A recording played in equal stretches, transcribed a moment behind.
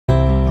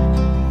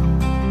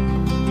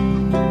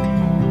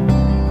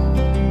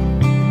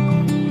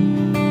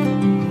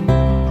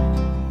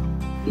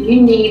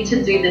you need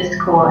to do this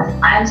course.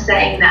 I'm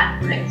saying that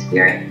from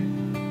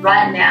experience.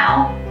 Right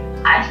now,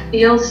 I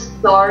feel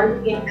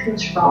so in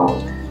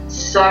control,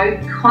 so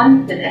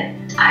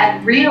confident. I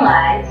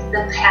realize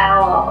the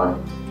power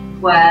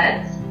of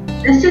words.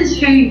 This is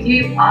who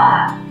you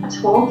are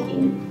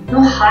talking.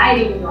 You're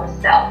hiding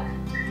yourself.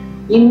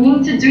 You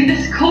need to do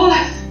this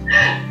course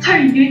so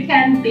you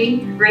can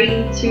be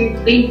free to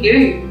be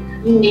you.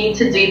 You need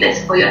to do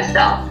this for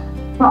yourself,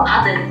 for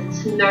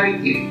others to know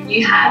you.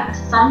 You have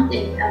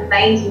something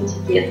amazing to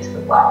give to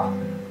the world.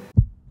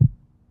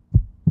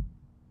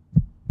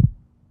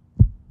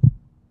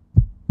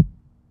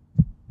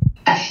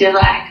 I feel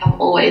like I'm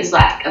always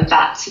like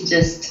about to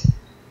just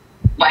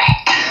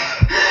whack.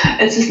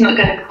 It's just not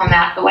going to come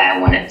out the way I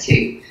want it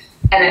to.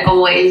 And it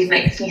always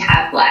makes me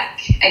have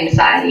like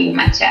anxiety in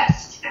my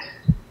chest.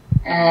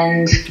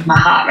 And my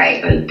heart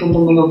rate goes boom,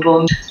 boom, boom, boom,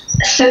 boom.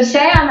 So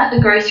say I'm at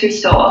the grocery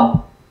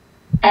store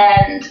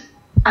and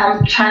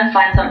I'm trying to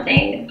find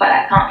something, but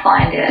I can't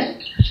find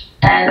it.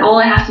 And all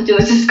I have to do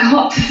is just go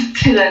up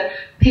to the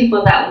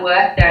people that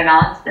work there and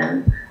ask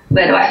them,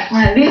 where do I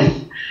find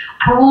this?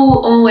 I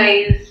will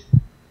always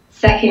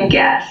second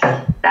guess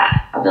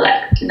that. I'll be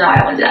like, no, I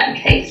don't want to do that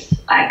in case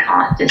I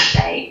can't just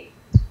say,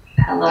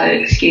 hello,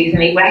 excuse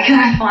me, where can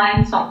I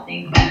find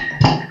something?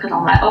 Because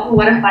I'm like, oh,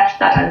 what if I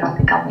stutter and I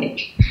think I'm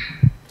weak?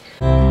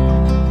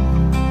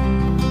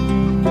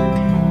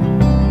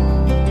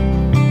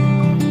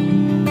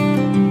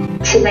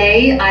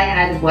 Today I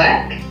had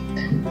work,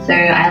 so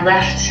I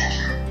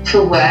left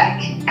for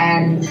work,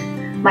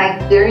 and my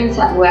experience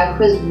at work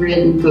was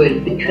really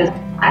good because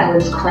I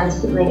was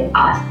constantly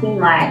asking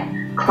my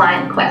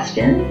client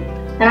questions,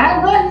 and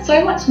I learned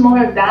so much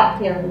more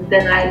about him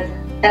than I'd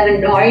ever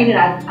known,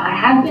 and I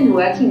have been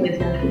working with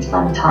him for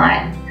some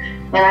time,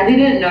 and I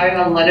didn't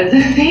know a lot of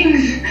the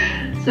things,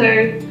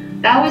 so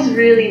that was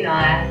really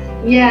nice.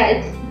 Yeah,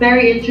 it's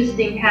very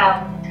interesting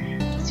how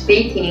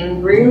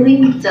speaking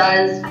really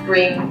does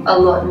bring a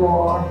lot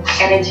more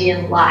energy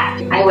and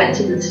life. I went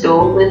to the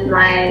store with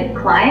my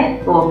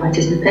client, or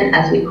participant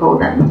as we call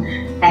them,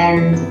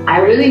 and I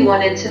really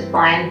wanted to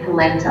find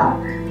polenta,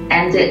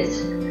 and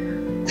it's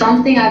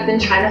something I've been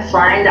trying to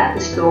find at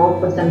the store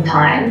for some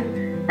time,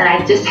 and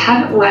I just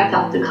haven't worked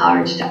up the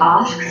courage to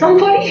ask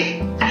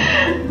somebody,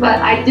 but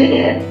I did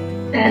it,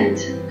 and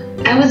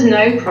there was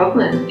no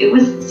problem. It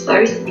was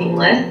so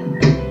seamless.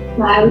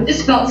 I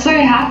just felt so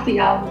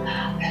happy.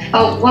 I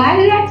felt, why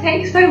did I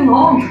take so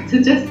long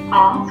to just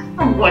ask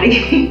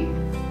somebody?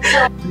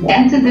 I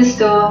entered the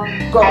store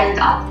and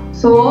I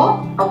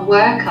saw a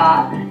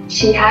worker.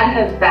 She had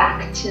her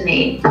back to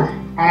me,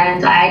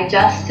 and I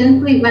just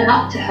simply went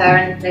up to her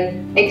and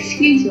said,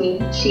 excuse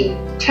me. She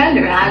turned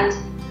around.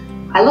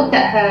 I looked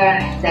at her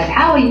and I said,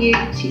 how are you?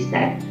 She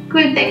said,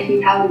 good, thank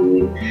you, how are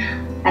you?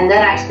 And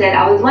then I said,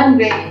 I was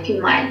wondering if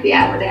you might be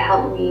able to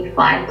help me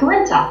find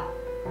polenta.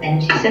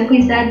 And she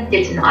simply said,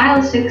 it's in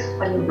aisle 6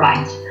 on your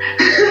right.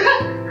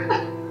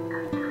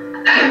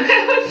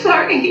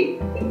 Sorry.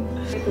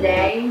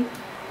 Today,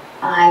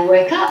 I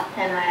woke up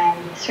and I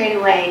straight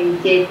away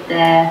did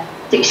the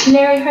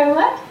dictionary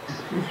homework.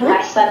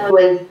 My son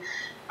was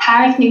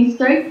parroting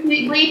so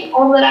sweetly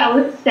all that I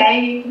was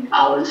saying.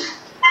 I was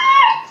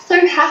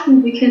so happy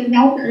because he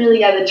hasn't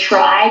really ever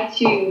tried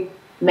to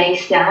make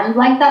sounds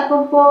like that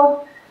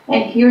before.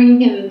 And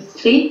hearing him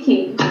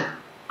speaking,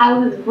 I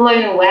was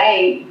blown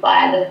away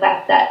by the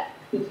fact that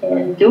he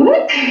can do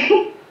it.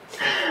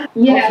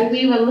 Yeah,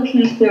 we were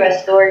looking through a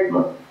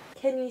storybook.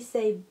 Can you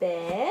say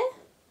bear?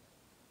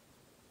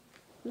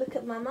 Look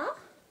at Mama.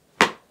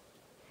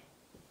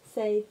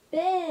 Say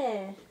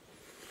bear.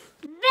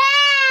 Bear!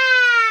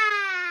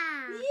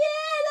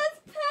 Yeah, that's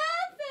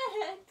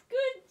perfect.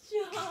 Good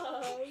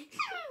job.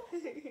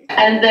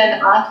 And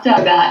then after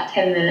about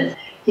 10 minutes,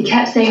 he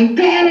kept saying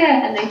bear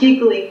and then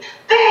giggling,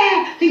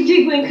 bear, and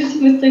giggling because he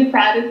was so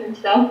proud of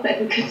himself that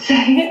he could say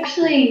it.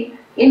 Actually,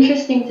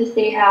 interesting to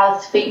see how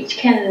speech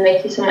can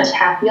make you so much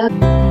happier.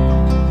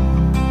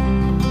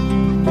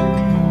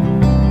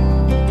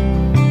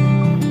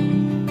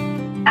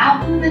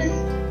 How can this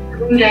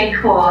 3-day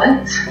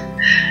course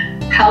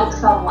help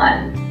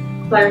someone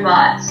so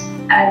much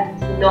as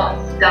to not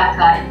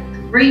stutter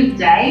in 3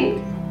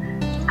 days?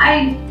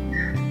 I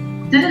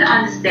didn't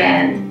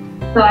understand.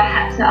 So I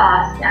had to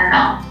ask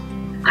Anna,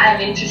 I'm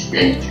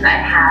interested, can I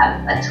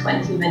have a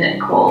 20-minute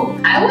call?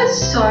 I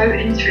was so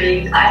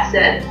intrigued, I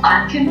said,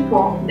 I can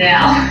talk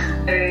now.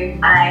 So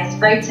I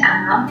spoke to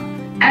Anna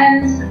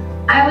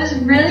and I was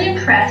really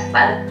impressed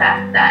by the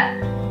fact that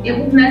it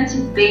was meant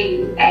to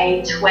be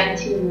a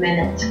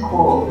 20-minute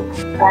call.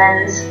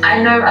 And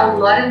I know a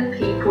lot of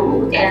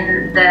people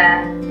in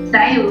the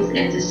sales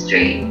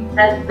industry,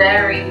 they're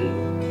very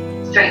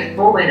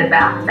straightforward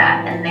about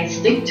that and they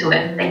stick to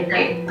it. They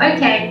say,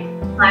 okay,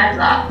 time's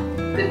up,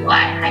 goodbye,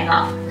 hang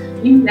up.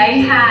 You may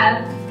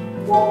have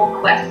more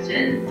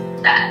questions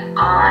that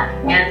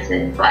aren't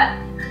answered, but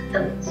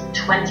it's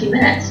 20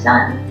 minutes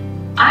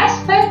done. I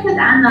spoke with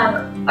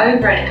Anna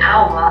over an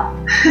hour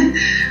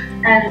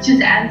and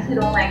just answered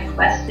all my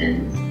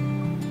questions.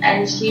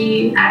 And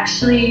she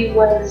actually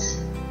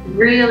was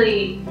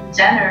really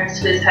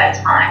generous with her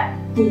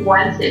time. She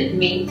wanted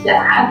me to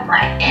have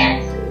my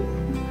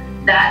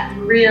answers. That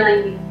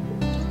really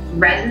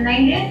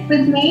resonated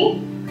with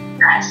me,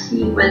 that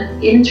she was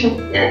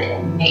interested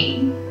in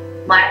me,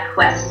 my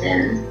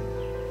questions,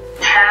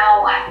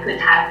 how I could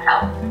have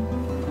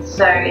help.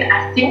 So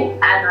I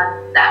think,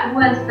 Anna, that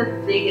was the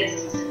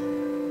biggest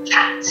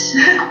catch,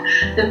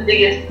 the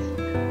biggest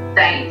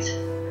date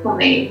for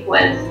me,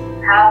 was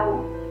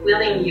how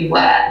willing you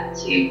were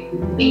to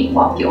give me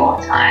of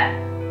your time.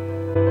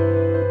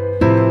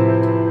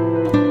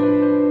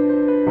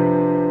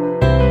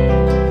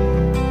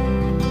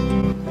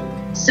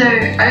 So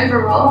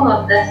overall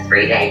of the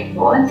 3-day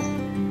course,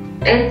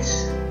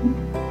 it's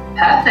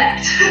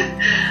perfect.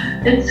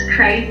 It's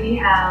crazy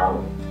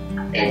how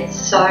it's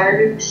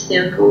so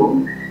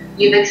simple.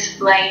 You've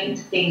explained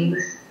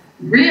things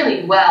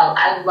really well.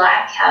 I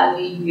like how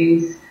you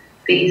use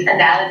these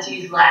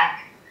analogies like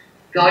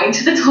going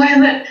to the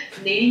toilet,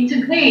 needing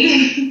to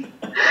pee.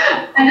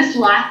 I just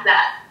like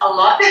that a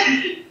lot.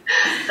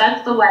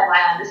 That's the way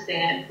I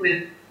understand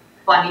with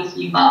funny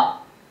humour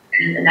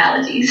and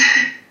analogies.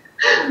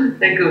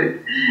 They're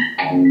good.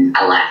 And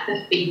I like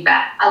the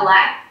feedback. I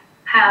like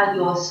how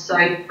you're so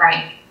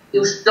frank.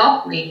 You'll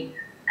stop me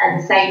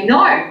and say,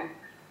 no,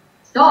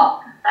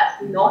 stop,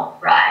 that's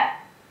not right.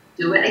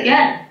 Do it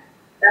again.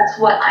 That's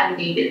what I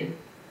needed.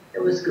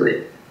 It was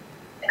good.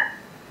 Yeah,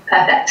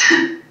 perfect.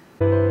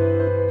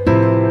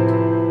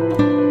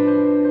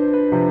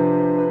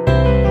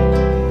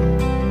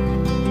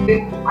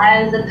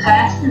 As a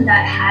person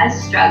that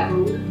has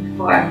struggled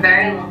for a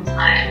very long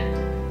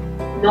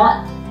time,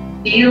 not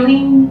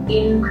feeling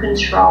in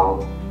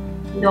control,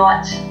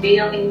 not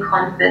feeling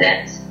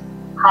confident,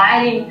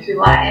 hiding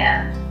who I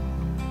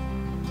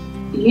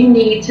am, you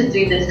need to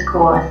do this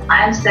course.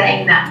 I'm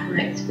saying that from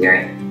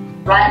experience.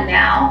 Right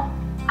now,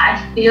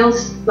 I feel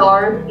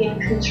so in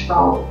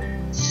control,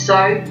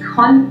 so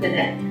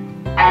confident,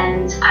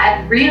 and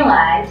I've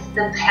realized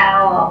the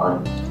power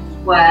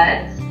of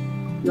words,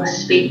 your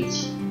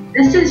speech.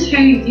 This is who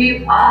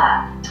you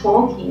are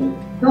talking.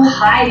 You're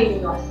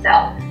hiding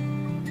yourself.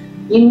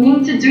 You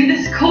need to do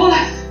this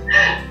course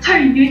so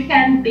you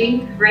can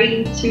be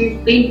free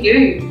to be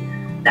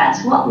you.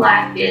 That's what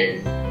life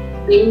is,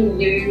 being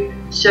you,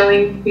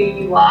 showing who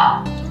you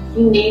are.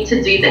 You need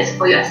to do this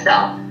for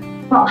yourself,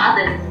 for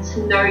others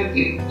to know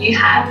you. You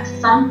have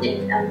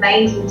something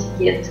amazing to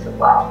give to the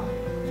world.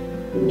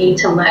 You need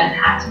to learn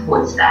how to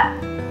voice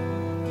that.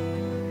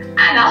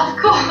 And of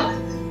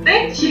course,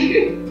 thank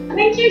you.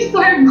 Thank you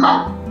so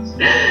much.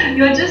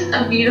 You're just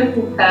a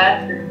beautiful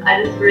person.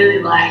 I just really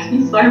like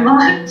you so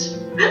much.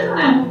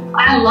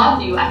 I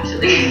love you,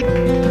 actually.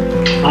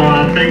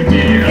 Oh, thank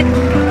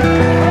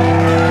you.